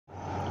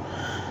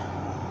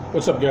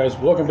What's up, guys?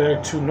 Welcome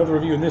back to another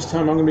review, and this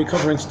time I'm going to be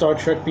covering Star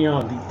Trek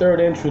Beyond, the third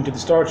entry into the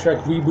Star Trek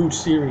reboot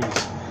series.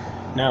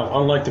 Now,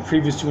 unlike the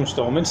previous two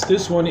installments,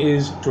 this one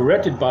is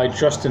directed by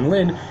Justin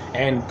Lin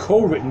and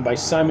co-written by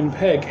Simon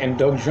Pegg and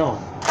Doug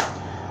John.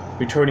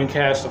 Returning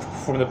cast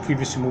from the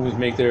previous two movies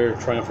make their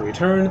triumphant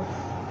return,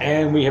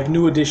 and we have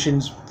new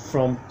additions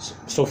from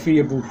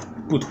Sofia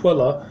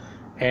Boutella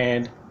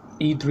and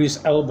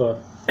Idris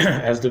Elba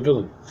as the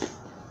villain.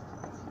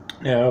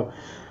 Now,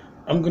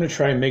 I'm going to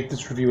try and make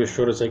this review as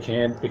short as I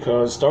can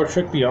because Star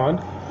Trek Beyond,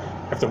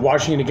 after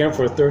watching it again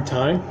for a third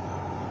time,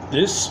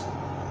 this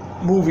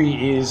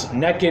movie is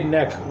neck and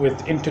neck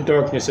with Into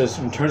Darkness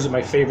in terms of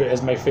my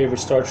favorite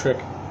Star Trek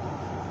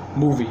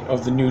movie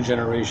of the new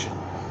generation.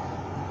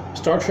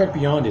 Star Trek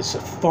Beyond is a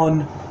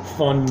fun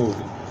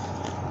movie.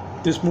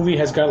 This movie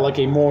has got like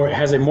a more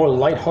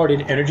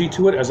lighthearted energy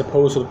to it as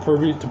opposed to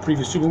the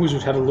previous two movies,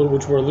 which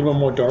were a little bit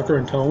more darker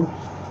in tone.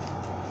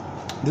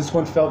 This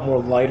one felt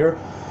more lighter.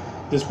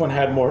 This one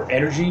had more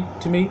energy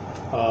to me.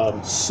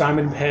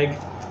 Simon Pegg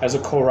as a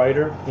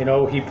co-writer,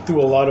 he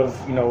threw a lot of,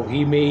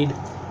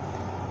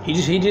 he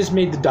just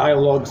made the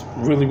dialogues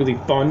really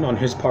fun on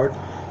his part,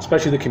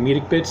 especially the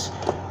comedic bits.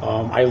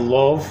 I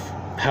love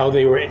how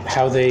they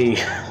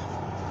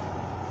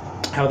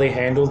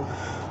handled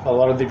a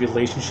lot of the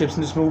relationships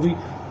in this movie.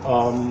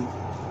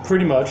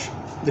 Pretty much,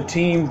 the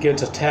team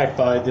gets attacked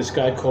by this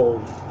guy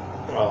called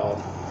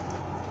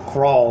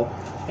Krall,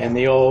 and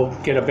they all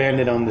get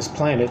abandoned on this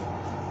planet.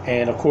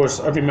 And of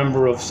course, every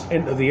member of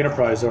the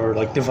Enterprise are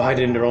like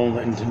divided into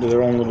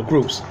their own little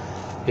groups.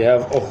 You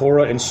have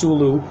Uhura and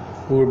Sulu,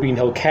 who are being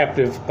held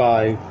captive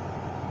by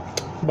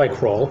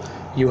Krall.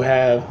 You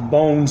have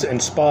Bones and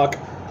Spock,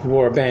 who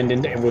are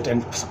abandoned,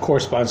 and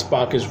correspond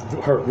Spock is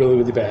hurt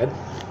really bad.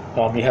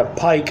 You have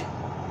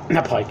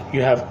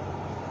You have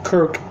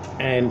Kirk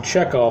and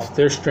Chekhov.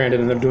 They're stranded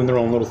and they're doing their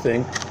own little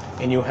thing.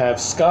 And you have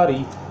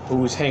Scotty,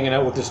 who is hanging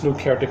out with this new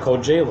character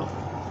called Jayla.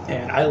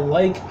 And I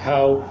like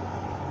how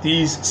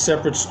these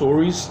separate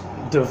stories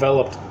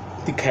developed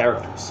the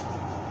characters,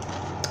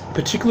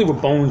 particularly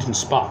with Bones and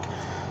Spock.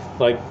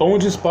 Like,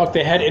 Bones and Spock,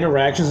 they had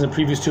interactions in the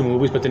previous two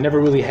movies, but they never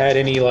really had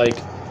any,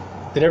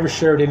 they never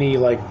shared any,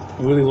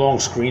 really long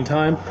screen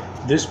time.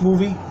 This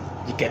movie,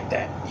 you get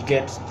that. You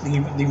get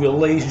the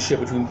relationship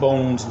between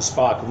Bones and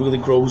Spock really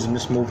grows in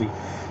this movie.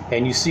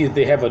 And you see that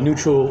they have a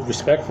mutual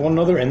respect for one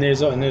another, and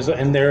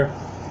there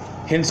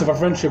hints of a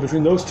friendship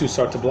between those two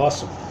start to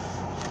blossom.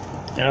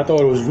 And I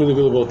thought it was really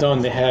well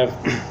done. They have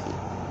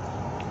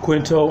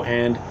Quinto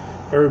and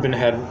Urban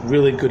had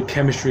really good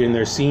chemistry in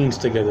their scenes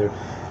together.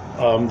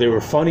 They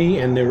were funny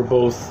and they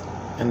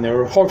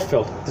were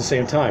heartfelt at the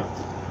same time.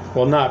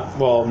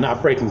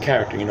 Not breaking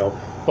character.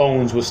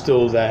 Bones was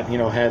still that,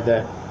 had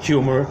that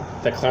humor,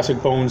 that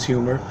classic Bones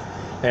humor,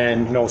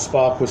 and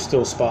Spock was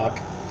still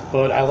Spock.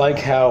 But I like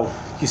how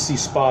you see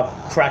Spock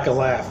crack a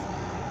laugh,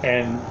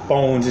 and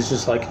Bones is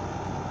just like,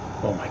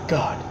 "Oh my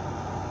God,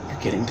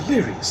 you're getting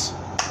delirious."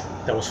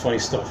 That was funny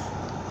stuff.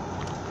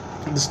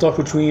 The stuff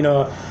between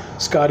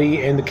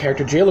Scotty and the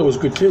character Jayla was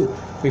good too.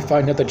 We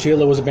find out that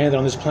Jayla was abandoned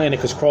on this planet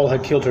because Krall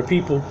had killed her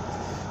people,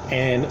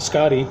 and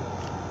Scotty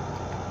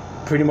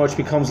pretty much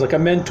becomes like a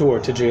mentor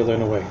to Jayla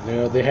in a way.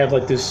 They have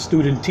like this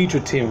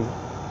student-teacher team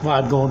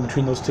vibe going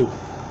between those two.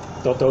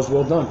 Thought that was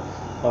well done.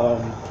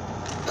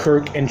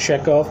 Kirk and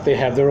Chekhov, they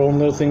have their own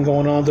little thing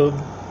going on.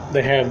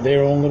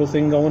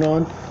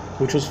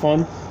 Which was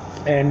fun.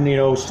 And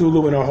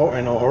Sulu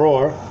and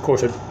Aurora, of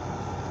course,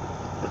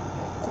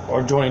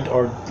 are joined,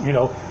 or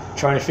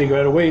trying to figure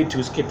out a way to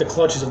escape the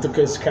clutches of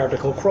this character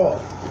called Krall.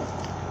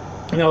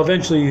 Now,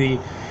 eventually, the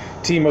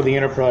team of the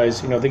Enterprise,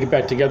 they get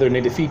back together and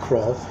they defeat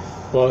Krall.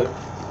 But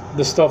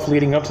the stuff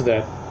leading up to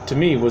that, to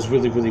me, was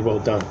really well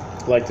done.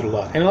 I liked it a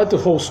lot, and I liked the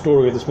whole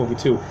story of this movie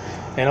too.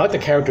 And I like the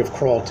character of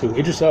Krall too.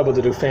 Idris Elba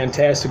did a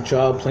fantastic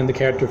job playing the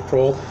character of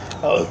Krall.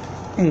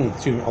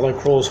 Excuse me. I like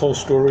Krall's whole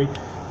story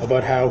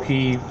about how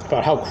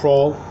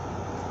Krall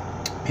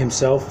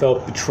himself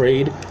felt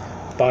betrayed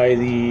by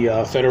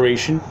the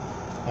Federation.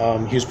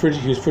 He was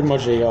pretty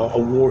much a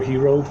war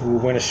hero who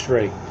went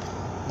astray.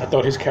 I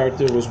thought his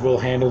character was well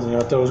handled, and I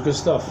thought it was good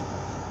stuff.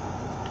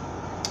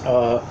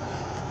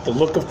 The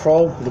look of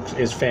Krall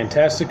is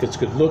fantastic. It's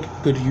good look,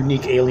 good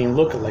unique alien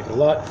look. I like it a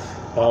lot.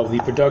 The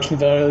production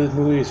value of this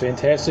movie is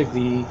fantastic.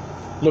 The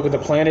look of the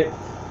planet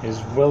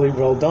is really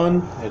well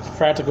done. It's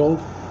practical.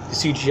 The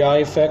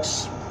CGI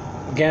effects,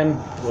 again,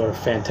 were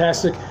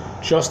fantastic.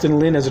 Justin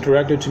Lin as a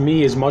director, to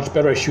me, is much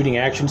better at shooting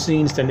action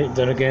scenes than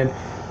again,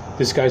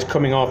 this guy's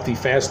coming off the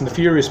Fast and the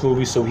Furious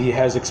movie, so he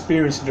has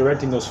experience in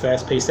directing those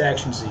fast-paced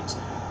action scenes.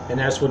 And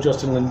that's what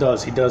Justin Lin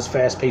does. He does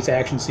fast-paced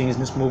action scenes in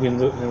this movie, and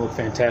they look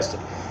fantastic.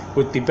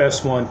 With the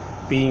best one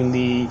being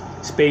the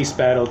space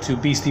battle to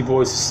Beastie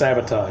Boys'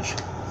 Sabotage.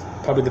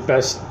 Probably the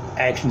best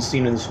action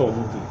scene in this whole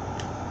movie.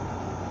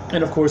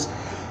 And of course,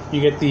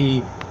 you get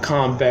the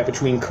combat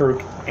between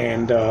Kirk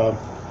and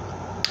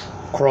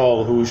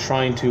Krall, who is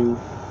trying to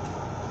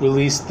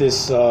release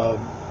this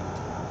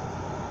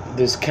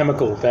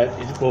chemical that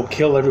will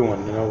kill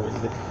everyone.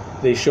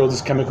 they show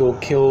this chemical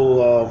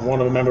kill one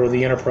of the member of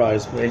the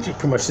Enterprise. They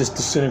pretty much just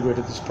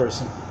disintegrated this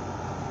person.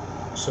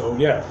 So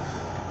yeah,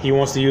 he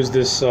wants to use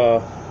this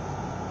I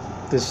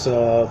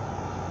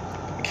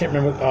can't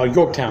remember,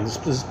 Yorktown.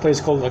 This place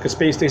called, like, a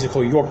space station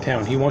called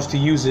Yorktown. He wants to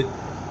use it.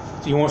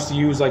 He wants to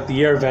use, like,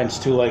 the air vents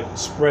to, like,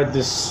 spread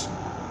this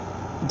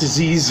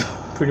disease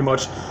pretty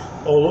much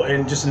all,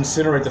 and just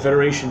incinerate the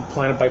Federation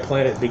planet by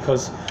planet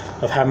because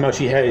of how much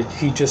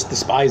he just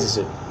despises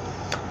it.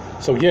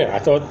 So yeah, I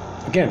thought,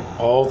 again,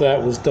 all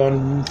that was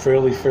done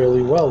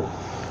fairly well.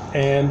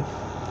 And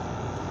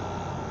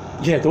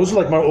yeah, those are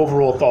like my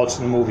overall thoughts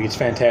on the movie. It's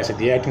fantastic.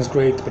 The acting's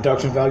great. The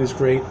production value is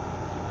great.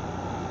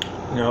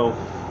 You know,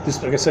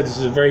 this, like I said, this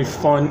is a very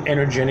fun,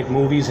 energetic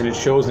movie, and it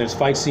shows in its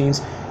fight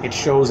scenes. It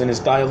shows in its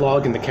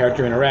dialogue and the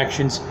character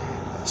interactions.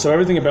 So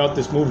everything about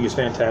this movie is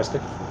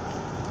fantastic.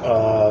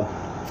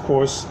 Of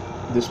course,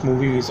 this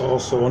movie is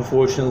also,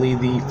 unfortunately,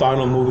 the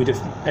final movie to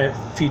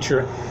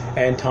feature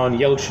Anton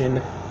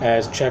Yelchin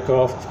as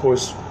Chekhov. Of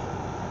course,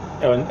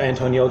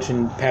 Anton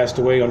Yelchin passed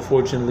away,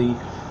 unfortunately,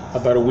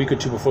 about a week or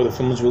two before the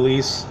film's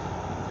release.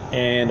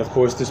 And of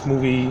course, this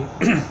movie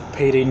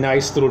paid a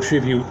nice little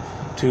tribute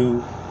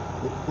to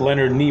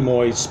Leonard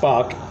Nimoy's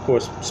Spock. Of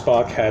course,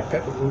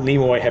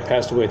 Nimoy had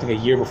passed away, I think,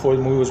 a year before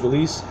the movie was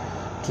released.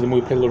 So the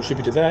movie paid a little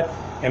tribute to that.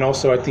 And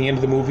also, at the end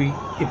of the movie,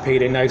 it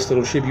paid a nice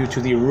little tribute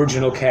to the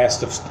original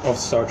cast of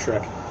Star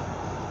Trek.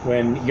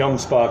 When young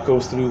Spock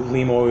goes through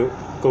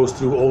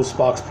old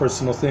Spock's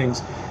personal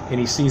things, and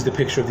he sees the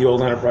picture of the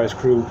old Enterprise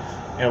crew.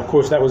 And of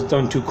course, that was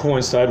done to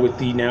coincide with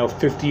the now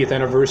 50th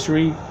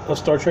anniversary of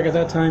Star Trek at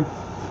that time.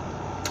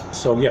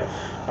 So yeah,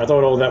 I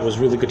thought all that was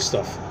really good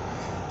stuff.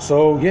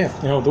 So yeah,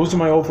 you know, those are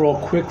my overall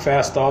quick,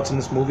 fast thoughts on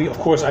this movie. Of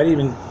course, I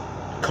didn't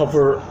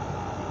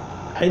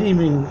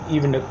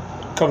even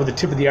cover the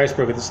tip of the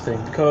iceberg of this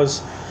thing,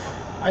 because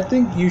I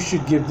think you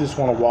should give this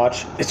one a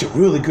watch. It's a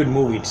really good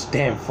movie. It's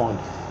damn fun,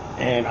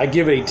 and I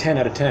give it a 10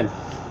 out of 10.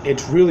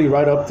 It's really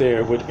right up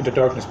there with Into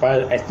Darkness,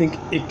 but I think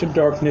Into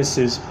Darkness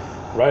is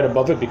right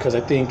above it because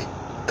I think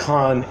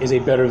Khan is a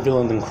better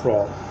villain than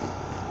Krall,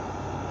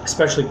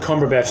 especially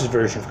Cumberbatch's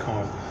version of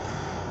Khan.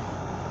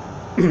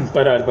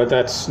 but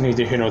that's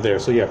neither here nor there.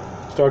 So yeah,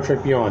 Star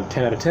Trek Beyond,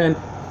 10 out of 10.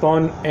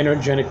 Fun,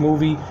 energetic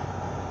movie.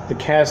 The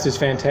cast is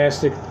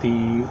fantastic.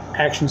 The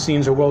action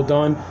scenes are well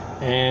done,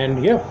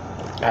 and yeah,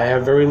 I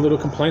have very little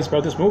complaints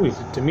about this movie.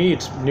 To me,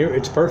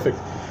 it's perfect.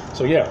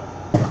 So yeah,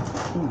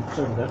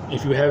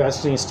 if you have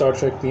seen Star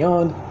Trek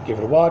Beyond, give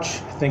it a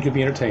watch. I think you'll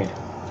be entertained.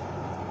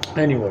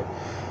 Anyway,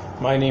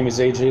 my name is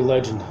AJ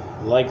Legend.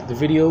 Like the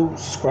video,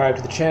 subscribe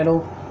to the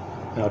channel,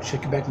 and I'll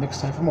check you back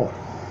next time for more.